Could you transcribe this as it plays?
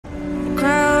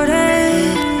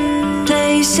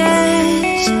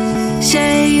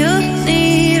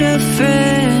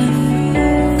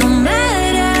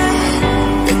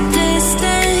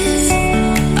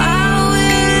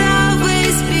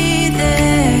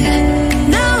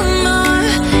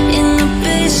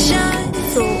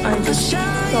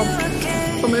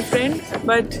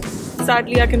but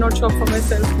sadly I cannot shop for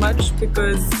myself much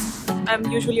because I'm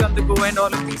usually on the go, and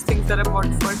all of these things that I bought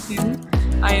for him,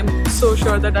 I am so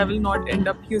sure that I will not end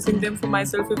up using them for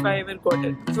myself if I ever got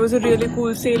it. It was a really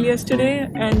cool sale yesterday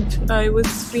and I was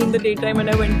free in the daytime when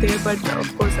I went there, but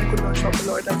of course I could not shop a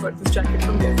lot. I got this jacket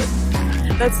from there, but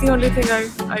that's the only thing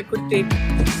I could take,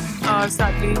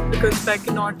 sadly, because I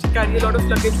cannot carry a lot of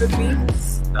luggage with me.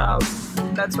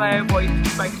 That's why I avoid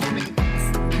buying too many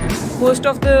things. Most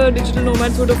of the digital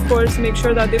nomads would of course make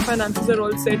sure that their finances are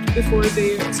all set before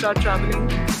they start traveling,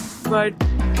 but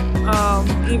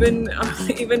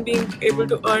even being able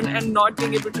to earn and not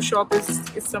being able to shop is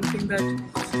something that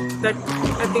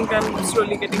I think I'm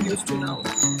slowly getting used to now.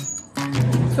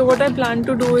 So what I plan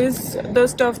to do is the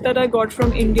stuff that I got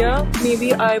from India,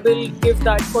 maybe I will give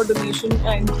that for donation,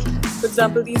 and for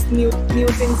example these new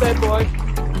things I bought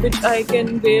which I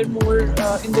can wear more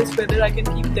in this weather, I can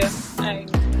keep them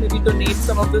and maybe donate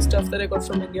some of the stuff that I got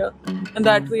from India, and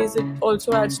that way it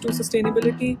also adds to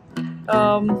sustainability.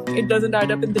 It doesn't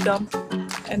add up in the dump,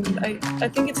 and I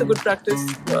think it's a good practice,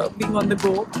 being on the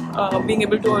go, being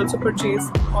able to also purchase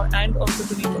and also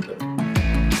donate on the go.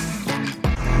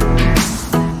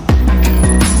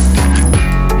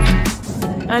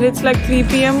 And it's like 3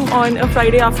 PM on a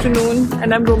Friday afternoon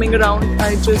and I'm roaming around.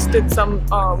 I just did some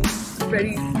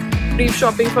very brief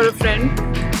shopping for a friend,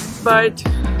 but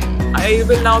I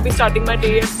will now be starting my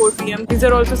day at 4 PM. These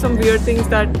are also some weird things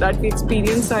that we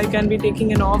experience. I can be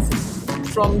taking an off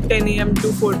from 10 AM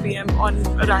to 4 PM on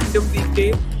a random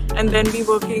weekday and then be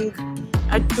working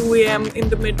at 2 AM in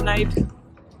the midnight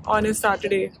on a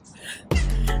Saturday.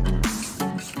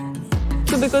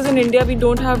 So because in India we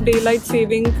don't have daylight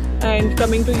saving, and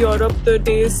coming to Europe the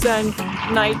days and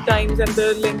night times and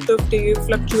the length of day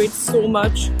fluctuates so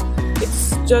much,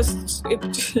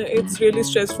 it's really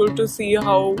stressful to see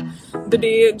how the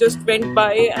day just went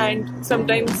by, and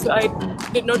sometimes I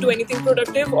did not do anything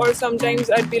productive, or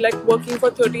sometimes I'd be like working for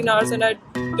 13 hours and I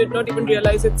did not even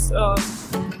realize it's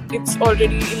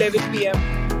already 11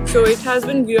 PM. So it has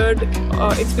been weird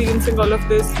experiencing all of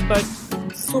this, but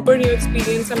super new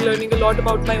experience. I'm learning a lot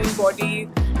about my own body,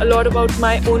 a lot about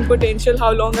my own potential,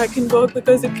 how long I can work,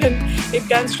 because it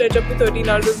can stretch up to 13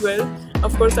 hours as well.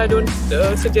 Of course I don't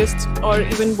suggest or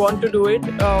even want to do it,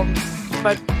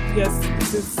 but yes,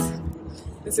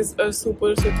 this is a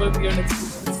super weird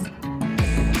experience.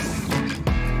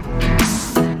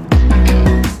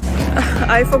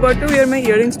 I forgot to wear my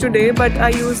earrings today, but I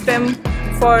used them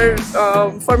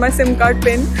for my SIM card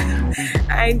pin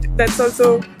and that's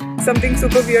also something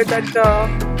super weird that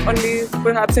only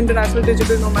perhaps international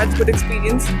digital nomads would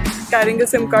experience, carrying a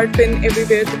SIM card pin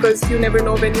everywhere, because you never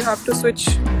know when you have to switch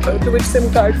to which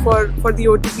SIM card for the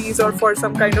OTPs or for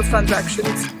some kind of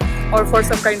transactions or for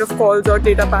some kind of calls or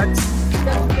data packs.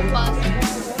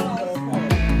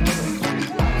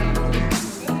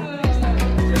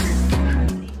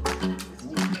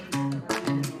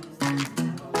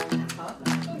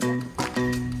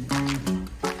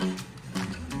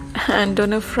 And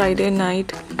on a Friday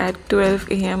night at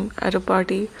 12 AM at a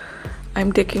party,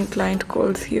 I'm taking client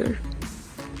calls here.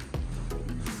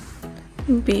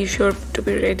 Be sure to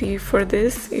be ready for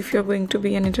this if you're going to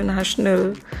be an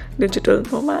international digital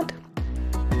nomad.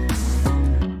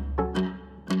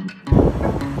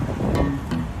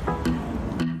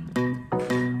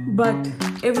 But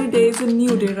every day is a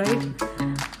new day,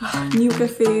 right? New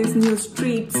cafes, new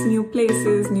streets, new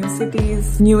places, new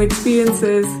cities, new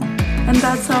experiences. And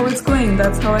that's how it's going,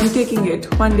 that's how I'm taking it,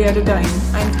 one day at a time.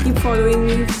 And keep following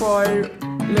me for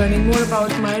learning more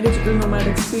about my digital nomad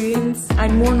experience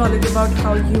and more knowledge about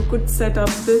how you could set up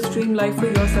this dream life for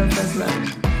yourself as well.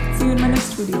 See you in my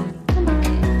next video.